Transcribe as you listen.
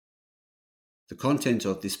The content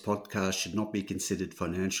of this podcast should not be considered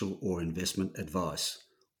financial or investment advice.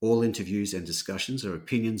 All interviews and discussions are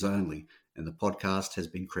opinions only, and the podcast has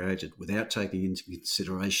been created without taking into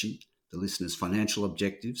consideration the listener's financial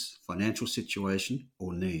objectives, financial situation,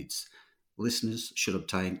 or needs. Listeners should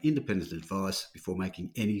obtain independent advice before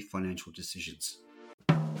making any financial decisions.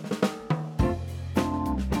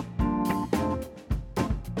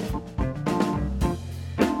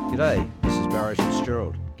 G'day, this is Barry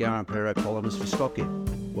Fitzgerald, Garran Pero columnist for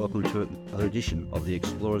Stockhead. Welcome to another edition of the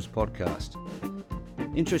Explorers Podcast.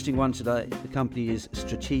 Interesting one today. The company is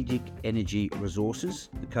Strategic Energy Resources.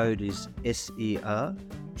 The code is SER,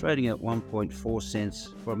 trading at 1.4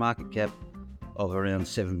 cents for a market cap of around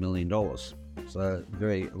 $7 million. So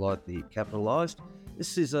very lightly capitalised.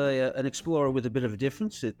 This is an explorer with a bit of a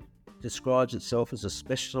difference. It describes itself as a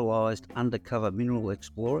specialised undercover mineral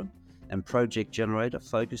explorer and project generator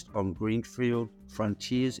focused on greenfield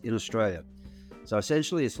frontiers in Australia. So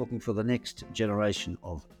essentially it's looking for the next generation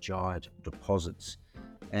of giant deposits.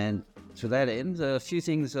 And to that end, a few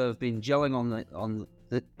things have been gelling on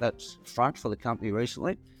that front for the company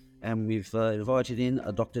recently. And we've invited in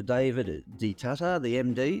Dr. David Di Tata, the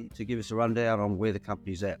MD, to give us a rundown on where the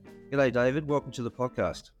company's at. G'day, David. Welcome to the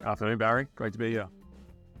podcast. Afternoon, Barry. Great to be here.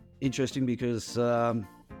 Interesting because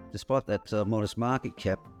despite that modest market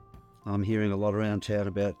cap, I'm hearing a lot around town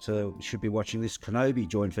about we should be watching this Kenobi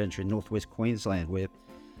joint venture in northwest Queensland, where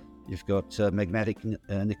you've got magmatic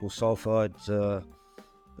nickel sulfide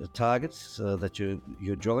targets that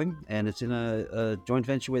you're drilling, and it's in a joint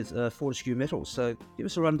venture with Fortescue Metals. So give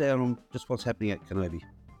us a rundown on just what's happening at Kenobi.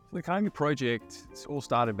 The Kenobi project, it's all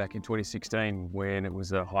started back in 2016 when it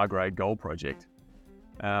was a high-grade gold project.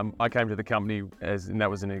 I came to the company and that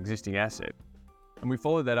was an existing asset. And we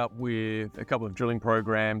followed that up with a couple of drilling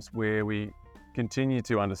programs where we continued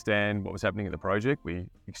to understand what was happening at the project. We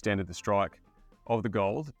extended the strike of the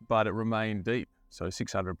gold, but it remained deep, so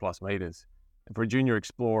 600 plus metres. And for a junior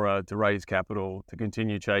explorer to raise capital to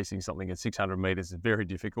continue chasing something at 600 metres is very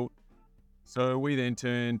difficult. So we then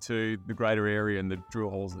turned to the greater area and the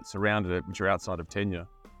drill holes that surrounded it, which are outside of tenure.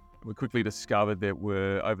 We quickly discovered there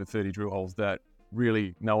were over 30 drill holes that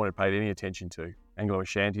really no one had paid any attention to.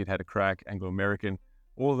 Anglo-Ashanti had a crack, Anglo-American,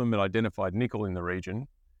 all of them had identified nickel in the region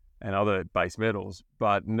and other base metals,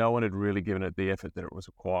 but no one had really given it the effort that it was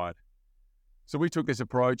required. So we took this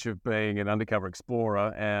approach of being an undercover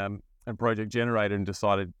explorer and project generator and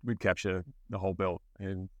decided we'd capture the whole belt.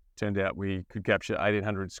 And turned out we could capture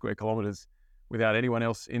 1,800 square kilometres without anyone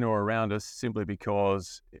else in or around us, simply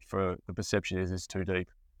because for the perception is it's too deep.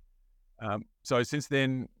 So since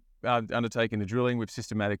then, undertaking the drilling, we've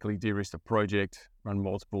systematically de-risked the project, run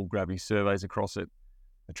multiple gravity surveys across it,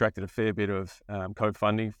 attracted a fair bit of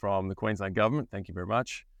co-funding from the Queensland government, thank you very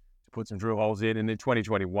much, to put some drill holes in. And in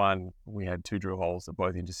 2021, we had 2 drill holes that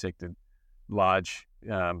both intersected large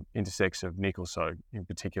intersects of nickel. So in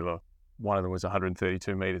particular, one of them was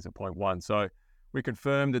 132 metres at 0.1. So we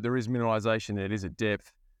confirmed that there is mineralisation and it is at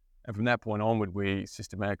depth. And from that point onward, we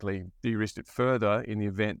systematically de-risked it further in the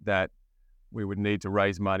event that we would need to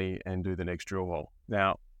raise money and do the next drill hole.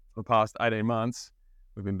 Now, for the past 18 months,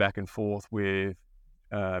 we've been back and forth with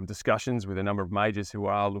discussions with a number of majors who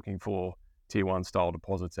are looking for tier 1 style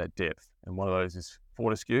deposits at depth. And one of those is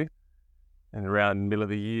Fortescue. And around the middle of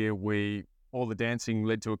the year, all the dancing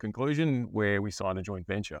led to a conclusion where we signed a joint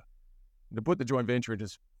venture. To put the joint venture into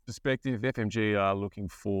perspective, FMG are looking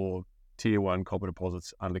for tier 1 copper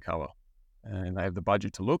deposits undercover. And they have the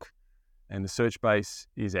budget to look. And the search base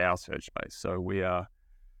is our search base. So we are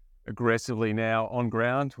aggressively now on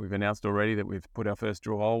ground. We've announced already that we've put our first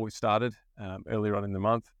drill hole. We started earlier on in the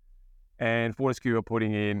month. And Fortescue are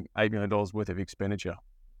putting in $8 million worth of expenditure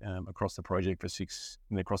across the project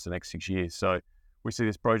across the next 6 years. So we see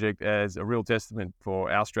this project as a real testament for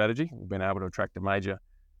our strategy. We've been able to attract a major,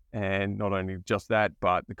 and not only just that,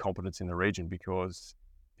 but the competence in the region, because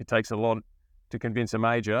it takes a lot to convince a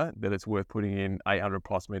major that it's worth putting in 800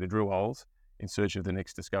 plus metre drill holes in search of the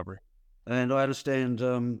next discovery. And I understand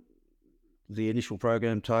the initial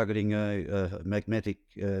program targeting a magmatic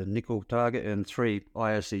nickel target and 3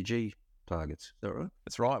 IOCG targets. Is that right?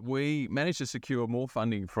 That's right. We managed to secure more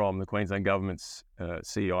funding from the Queensland Government's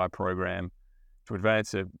CEI program to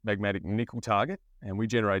advance a magmatic nickel target, and we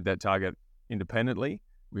generated that target independently.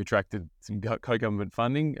 We attracted some co-government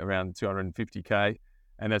funding, around $250K,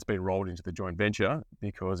 and that's been rolled into the joint venture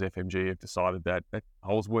because FMG have decided that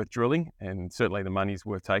hole's worth drilling and certainly the money's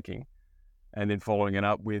worth taking. And then following it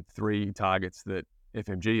up with 3 targets that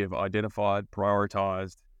FMG have identified,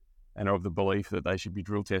 prioritised, and are of the belief that they should be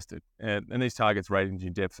drill tested. And these targets range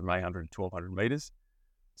in depth from 800 to 1,200 metres.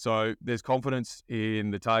 So there's confidence in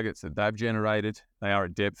the targets that they've generated. They are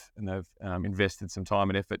at depth, and they've invested some time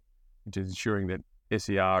and effort into ensuring that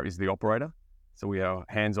SER is the operator. So we are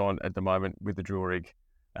hands-on at the moment with the drill rig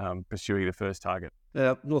pursuing the first target.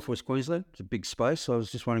 Northwest Queensland, it's a big space. So I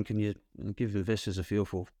was just wondering, can you give investors a feel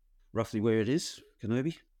for roughly where it is,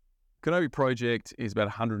 Kenobi? Kenobi project is about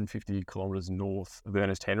 150 kilometres north of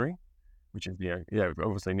Ernest Henry, which is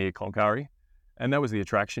obviously near Cloncurry. And that was the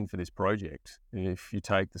attraction for this project. If you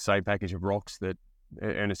take the same package of rocks that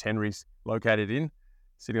Ernest Henry's located in,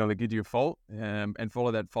 sitting on the Gidea Fault, and follow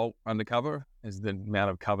that fault undercover, as the amount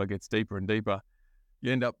of cover gets deeper and deeper,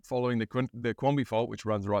 you end up following the Quamby Fault, which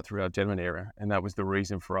runs right through our tenement area. And that was the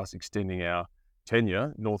reason for us extending our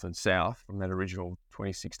tenure north and south from that original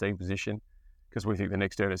 2016 position, because we think the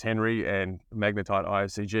next Ernest Henry and magnetite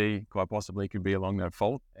IOCG quite possibly could be along that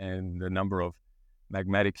fault, and the number of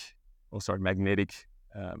magnetic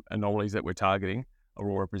anomalies that we're targeting are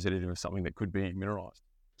all representative of something that could be mineralised.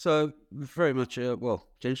 So very much,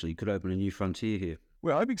 potentially you could open a new frontier here.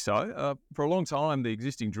 We're hoping so. For a long time, the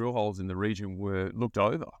existing drill holes in the region were looked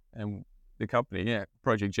over, and the company,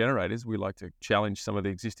 Project Generators, we like to challenge some of the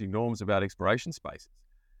existing norms about exploration spaces.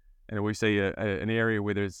 And we see an area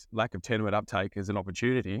where there's lack of tenement uptake as an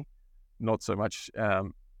opportunity, not so much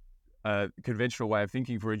a conventional way of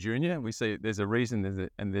thinking for a junior. We see there's a reason,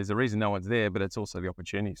 there's a reason no one's there, but it's also the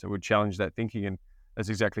opportunity. So we'd challenge that thinking, and that's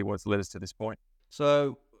exactly what's led us to this point.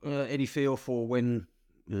 So any feel for when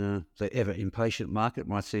the ever impatient market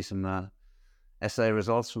might see some assay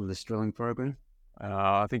results from this drilling program?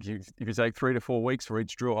 I think if you take 3 to 4 weeks for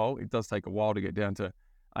each drill hole, it does take a while to get down to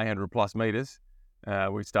 800 plus metres.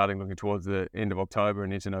 We're starting looking towards the end of October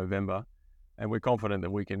and into November, and we're confident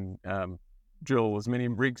that we can drill as many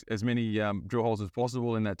drill holes as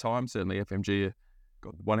possible in that time. Certainly FMG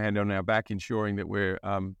got one hand on our back, ensuring that we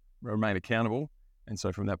remain accountable. And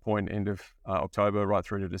so from that point, end of October right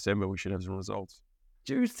through to December, we should have some results.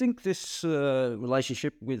 Do you think this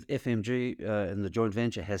relationship with FMG and the joint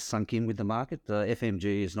venture has sunk in with the market?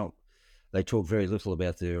 FMG is not, they talk very little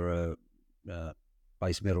about their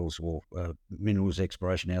base metals or minerals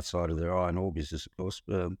exploration outside of their iron ore business, of course.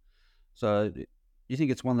 So do you think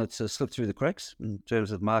it's one that's slipped through the cracks in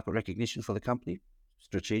terms of market recognition for the company?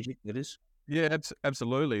 Strategic, it is? Yeah,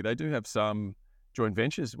 absolutely. They do have some joint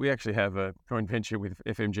ventures. We actually have a joint venture with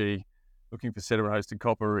FMG looking for sediment-hosted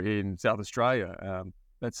copper in South Australia.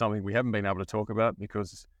 That's something we haven't been able to talk about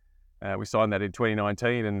because we signed that in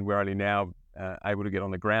 2019 and we're only now able to get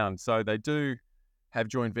on the ground. So they do have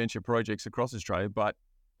joint venture projects across Australia, but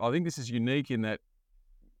I think this is unique in that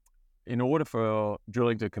in order for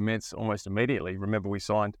drilling to commence almost immediately, remember we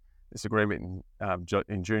signed this agreement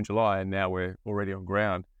in June, July, and now we're already on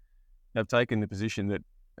ground. They've taken the position that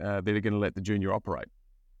they're going to let the junior operate,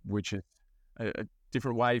 which is a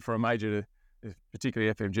different way for a major,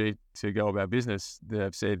 particularly FMG, to go about business.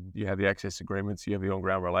 They've said you have the access agreements, you have the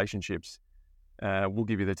on-ground relationships. We'll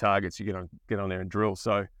give you the targets. You're going to get on there and drill.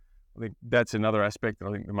 So I think that's another aspect that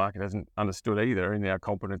I think the market hasn't understood either, in our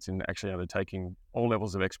competence in actually undertaking all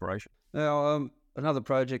levels of exploration. Now, another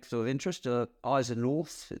project of interest, Isa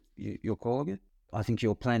North, you're calling it. I think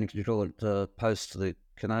you're planning to drill it post the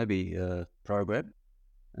Kenobi program,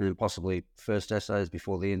 and possibly first assays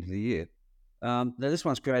before the end of the year. Now, this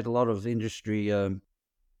one's created a lot of industry,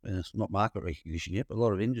 it's not market recognition yet, but a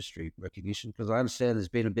lot of industry recognition, because I understand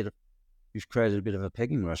you've created a bit of a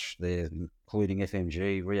pegging rush there, including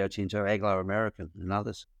FMG, Rio Tinto, Anglo American, and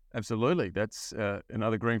others. Absolutely. That's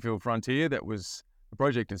another greenfield frontier. The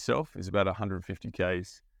project itself is about 150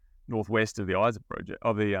 k's northwest of the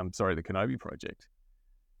the Kenobi project.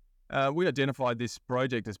 We identified this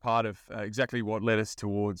project as part of exactly what led us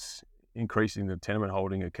towards increasing the tenement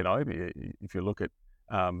holding at Kenobi. If you look at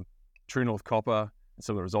True North Copper,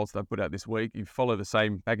 some of the results they've put out this week, you follow the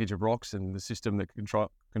same package of rocks and the system that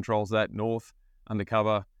controls that north,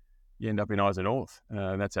 undercover, you end up in Isa North.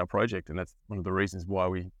 And that's our project, and that's one of the reasons why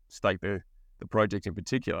we staked the project in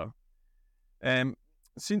particular.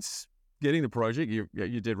 Since getting the project,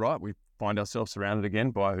 you did right. We find ourselves surrounded again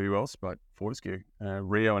by who else but Fortescue.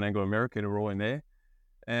 Rio and Anglo American are all in there.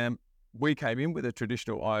 We came in with a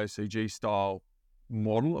traditional IOCG style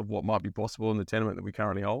model of what might be possible in the tenement that we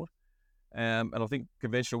currently hold. And I think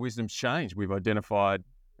conventional wisdom's changed. We've identified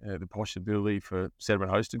the possibility for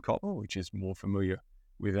sediment-hosted copper, which is more familiar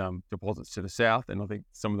with deposits to the south, and I think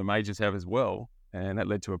some of the majors have as well, and that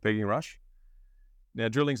led to a pegging rush. Now,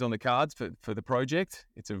 drilling's on the cards for the project.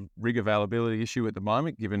 It's a rig availability issue at the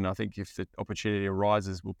moment, given I think if the opportunity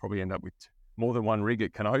arises, we'll probably end up with more than one rig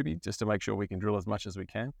at Kenobi, just to make sure we can drill as much as we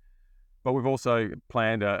can. But we've also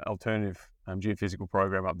planned an alternative geophysical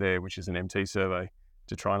program up there, which is an MT survey,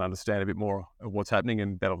 to try and understand a bit more of what's happening,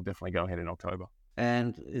 and that'll definitely go ahead in October.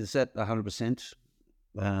 And is that 100%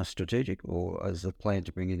 strategic, or is the plan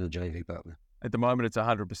to bring in a JV partner? At the moment, it's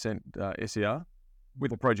 100% SER.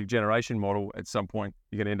 With a project generation model, at some point,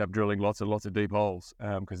 you're going to end up drilling lots and lots of deep holes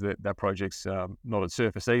because that project's not at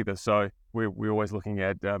surface either. So we're always looking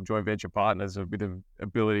at joint venture partners with the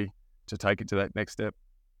ability to take it to that next step.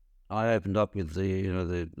 I opened up with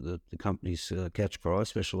the company's catch cry,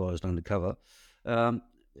 specialised undercover,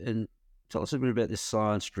 and tell us a bit about this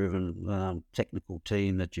science-driven technical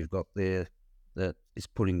team that you've got there that is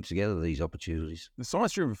putting together these opportunities. The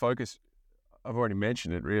science-driven focus, I've already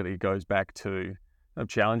mentioned it, really goes back to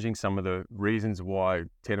challenging some of the reasons why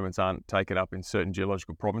tenements aren't taken up in certain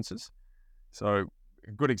geological provinces. So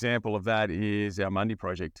a good example of that is our Mundy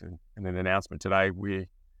project. And an announcement today, we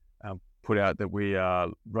put out that we are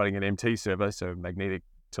running an MT survey, so magnetic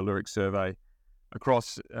telluric survey,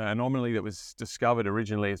 across an anomaly that was discovered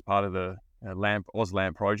originally as part of the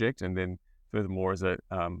AusLAMP project, and then furthermore as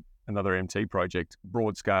another MT project,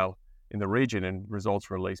 broad scale in the region, and results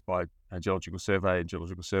released by Geological Survey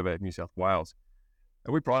of New South Wales.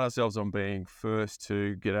 And we pride ourselves on being first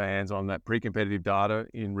to get our hands on that pre-competitive data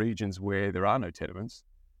in regions where there are no tenements,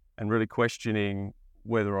 and really questioning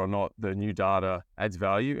whether or not the new data adds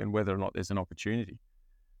value and whether or not there's an opportunity.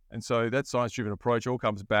 And so that science-driven approach all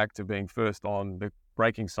comes back to being first on the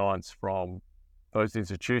breaking science from those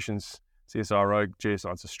institutions, CSIRO,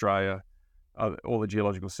 Geoscience Australia, all the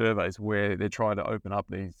geological surveys where they're trying to open up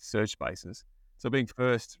these search spaces. So being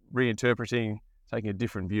first, reinterpreting, taking a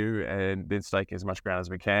different view, and then staking as much ground as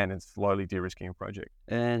we can and slowly de-risking a project.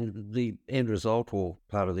 And the end result, or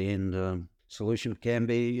part of the end solution, can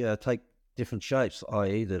be take different shapes,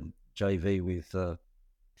 i.e. the JV with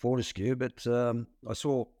Fortescue. But I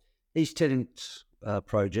saw East Tennant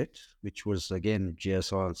project, which was, again,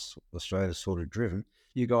 Geoscience Australia sort of driven.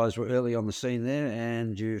 You guys were early on the scene there,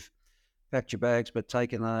 and you've packed your bags but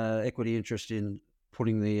taken equity interest in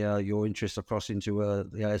putting your interest across into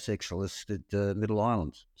the ASX-listed Middle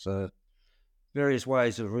Island. So various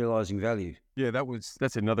ways of realising value. Yeah,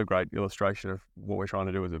 that's another great illustration of what we're trying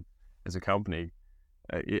to do as a company.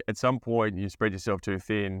 At some point, you spread yourself too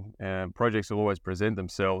thin. Projects will always present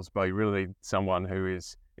themselves, but you really need someone who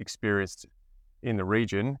is experienced in the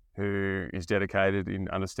region, who is dedicated in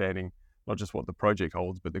understanding not just what the project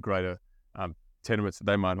holds, but the greater tenements that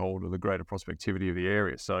they might hold, or the greater prospectivity of the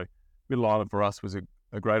area. So Middle Island for us was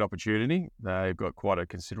a great opportunity. They've got quite a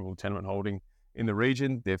considerable tenement holding in the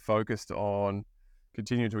region. They're focused on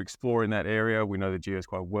continuing to explore in that area. We know the geos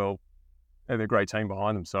quite well, and they're a great team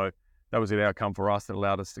behind them. So that was an outcome for us that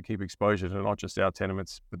allowed us to keep exposure to not just our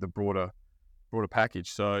tenements, but the broader package.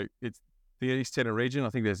 So it's the East Tennant region. I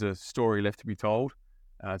think there's a story left to be told.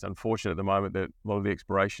 It's unfortunate at the moment that a lot of the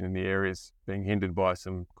exploration in the area is being hindered by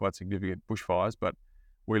some quite significant bushfires, but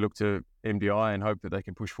we look to MDI and hope that they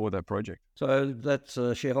can push forward that project. So that's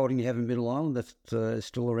shareholding you have in Middle Island, that's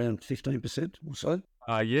still around 15% or so?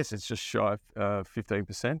 Yes, it's just shy of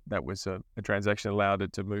 15%. That was a transaction that allowed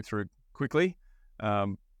it to move through quickly,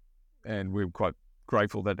 and we're quite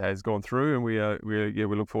grateful that it has gone through, and we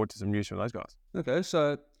look forward to some news from those guys. Okay,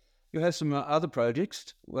 so you have some other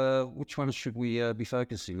projects. Which ones should we be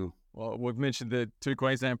focusing on? Well, we've mentioned the two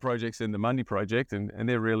Queensland projects and the Mundy project, and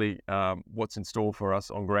they're really what's in store for us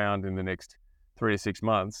on ground in the next 3 to 6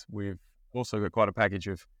 months. We've also got quite a package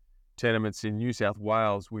of tenements in New South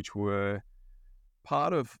Wales, which were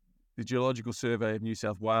part of the Geological Survey of New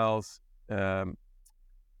South Wales,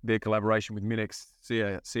 their collaboration with Minex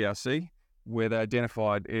CRC, where they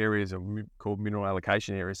identified areas called mineral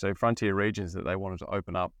allocation areas, so frontier regions that they wanted to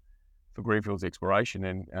open up for greenfields exploration,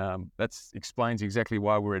 and that explains exactly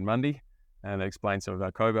why we're in Mundy, and that explains some of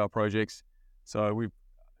our Cobalt projects. So we've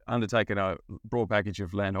undertaken a broad package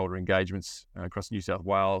of landholder engagements across New South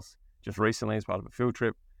Wales just recently as part of a field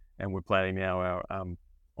trip, and we're planning now our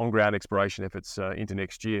on-ground exploration efforts into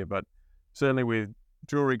next year. But certainly with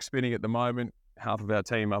drill rigs spinning at the moment, half of our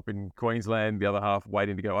team up in Queensland, the other half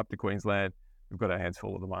waiting to go up to Queensland, we've got our hands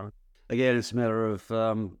full at the moment. Again, it's a matter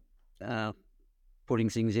of putting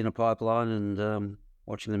things in a pipeline and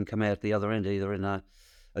watching them come out the other end, either in a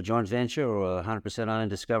joint venture or a 100% owned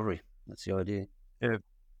discovery. That's the idea. Yeah,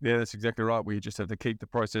 that's exactly right. We just have to keep the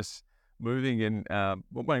process moving. And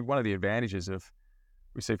one of the advantages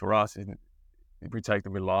we see for us, if we take the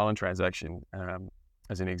Middle Island transaction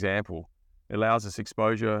as an example, it allows us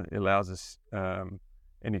exposure. It allows us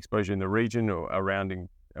any exposure in the region or around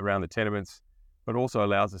the tenements, but also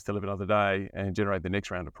allows us to live another day and generate the next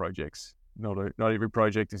round of projects. Not every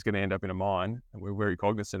project is going to end up in a mine, and we're very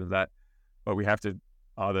cognizant of that. But we have to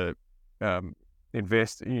either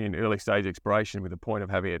invest in early stage exploration with the point of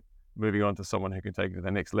having it moving on to someone who can take it to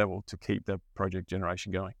the next level to keep the project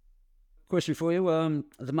generation going. Question for you,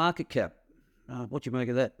 the market cap, what do you make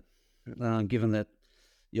of that? Given that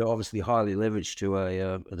you're obviously highly leveraged to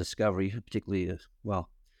a discovery, particularly,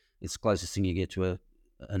 it's the closest thing you get to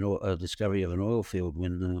a discovery of an oil field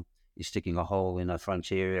when you're sticking a hole in a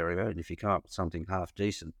frontier area, and if you come up with something half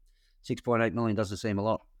decent, 6.8 million doesn't seem a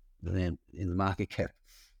lot in the market cap.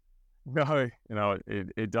 No,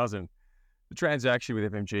 it doesn't. The transaction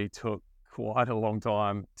with FMG took quite a long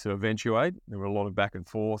time to eventuate. There were a lot of back and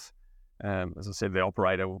forth. As I said,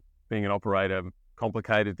 being an operator,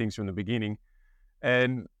 complicated things from the beginning.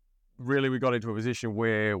 And really, we got into a position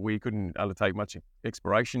where we couldn't undertake much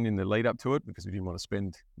exploration in the lead up to it because we didn't want to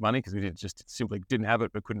spend money because we simply didn't have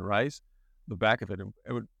it but couldn't raise the back of it.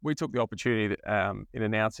 And we took the opportunity in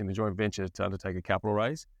announcing the joint venture to undertake a capital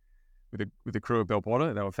raise with the crew of Bell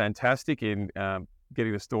Potter. They were fantastic in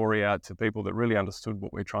getting the story out to people that really understood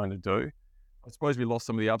what we're trying to do. I suppose we lost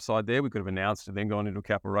some of the upside there. We could have announced and then gone into a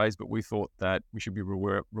capital raise, but we thought that we should be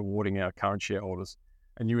rewarding our current shareholders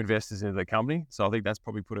and new investors into the company. So I think that's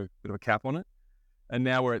probably put a bit of a cap on it. And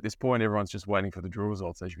now we're at this point, everyone's just waiting for the drill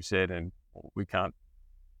results, as you said, and we can't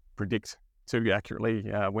predict too accurately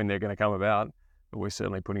when they're going to come about, but we're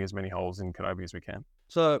certainly putting as many holes in Kenobi as we can.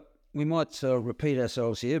 So we might repeat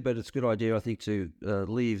ourselves here, but it's a good idea, I think, to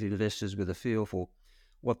leave investors with a feel for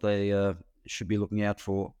what they should be looking out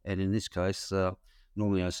for. And in this case,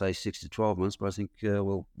 normally I say 6 to 12 months, but I think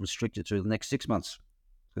we'll restrict it to the next 6 months.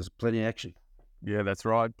 There's plenty of action. Yeah, that's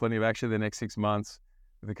right. Plenty of action the next 6 months.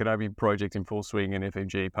 With the Kenobi project in full swing and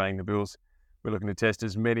FMG paying the bills, we're looking to test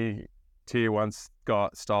as many Tier 1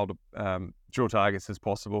 style drill targets as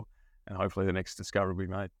possible, and hopefully the next discovery will be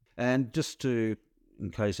made. And just in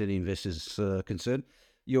case any investors are concerned,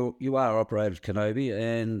 you are operated Kenobi,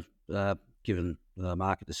 and given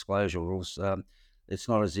market disclosure rules, it's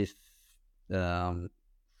not as if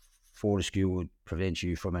Fortescue would prevent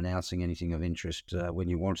you from announcing anything of interest when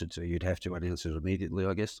you wanted to. You'd have to announce it immediately,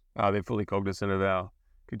 I guess. They're fully cognizant of our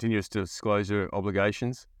continuous disclosure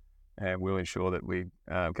obligations, and we'll ensure that we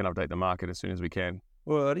can update the market as soon as we can.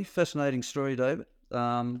 Alrighty, fascinating story, David.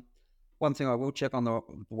 One thing I will check on the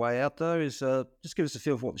way out, though, is just give us a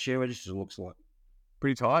feel for what the share register looks like.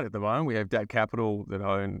 Pretty tight at the moment. We have Dat Capital that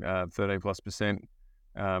own 13+%.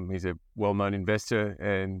 He's a well-known investor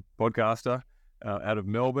and podcaster out of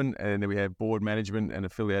Melbourne, and then we have board management and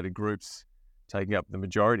affiliated groups taking up the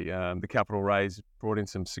majority. The capital raise brought in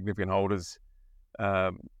some significant holders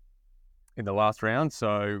in the last round,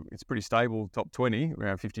 so it's pretty stable, top 20,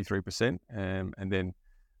 around 53%, and then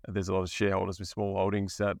there's a lot of shareholders with small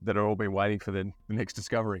holdings that are all been waiting for the next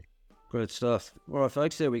discovery. Great stuff. All right,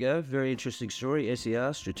 folks, there we go. Very interesting story.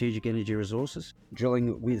 SER, Strategic Energy Resources,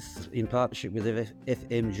 drilling in partnership with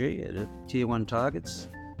FMG at Tier 1 targets.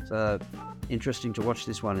 So interesting to watch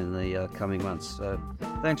this one in the coming months. So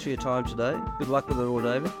thanks for your time today. Good luck with it all,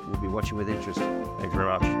 David. We'll be watching with interest. Thanks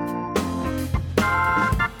very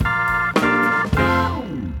much.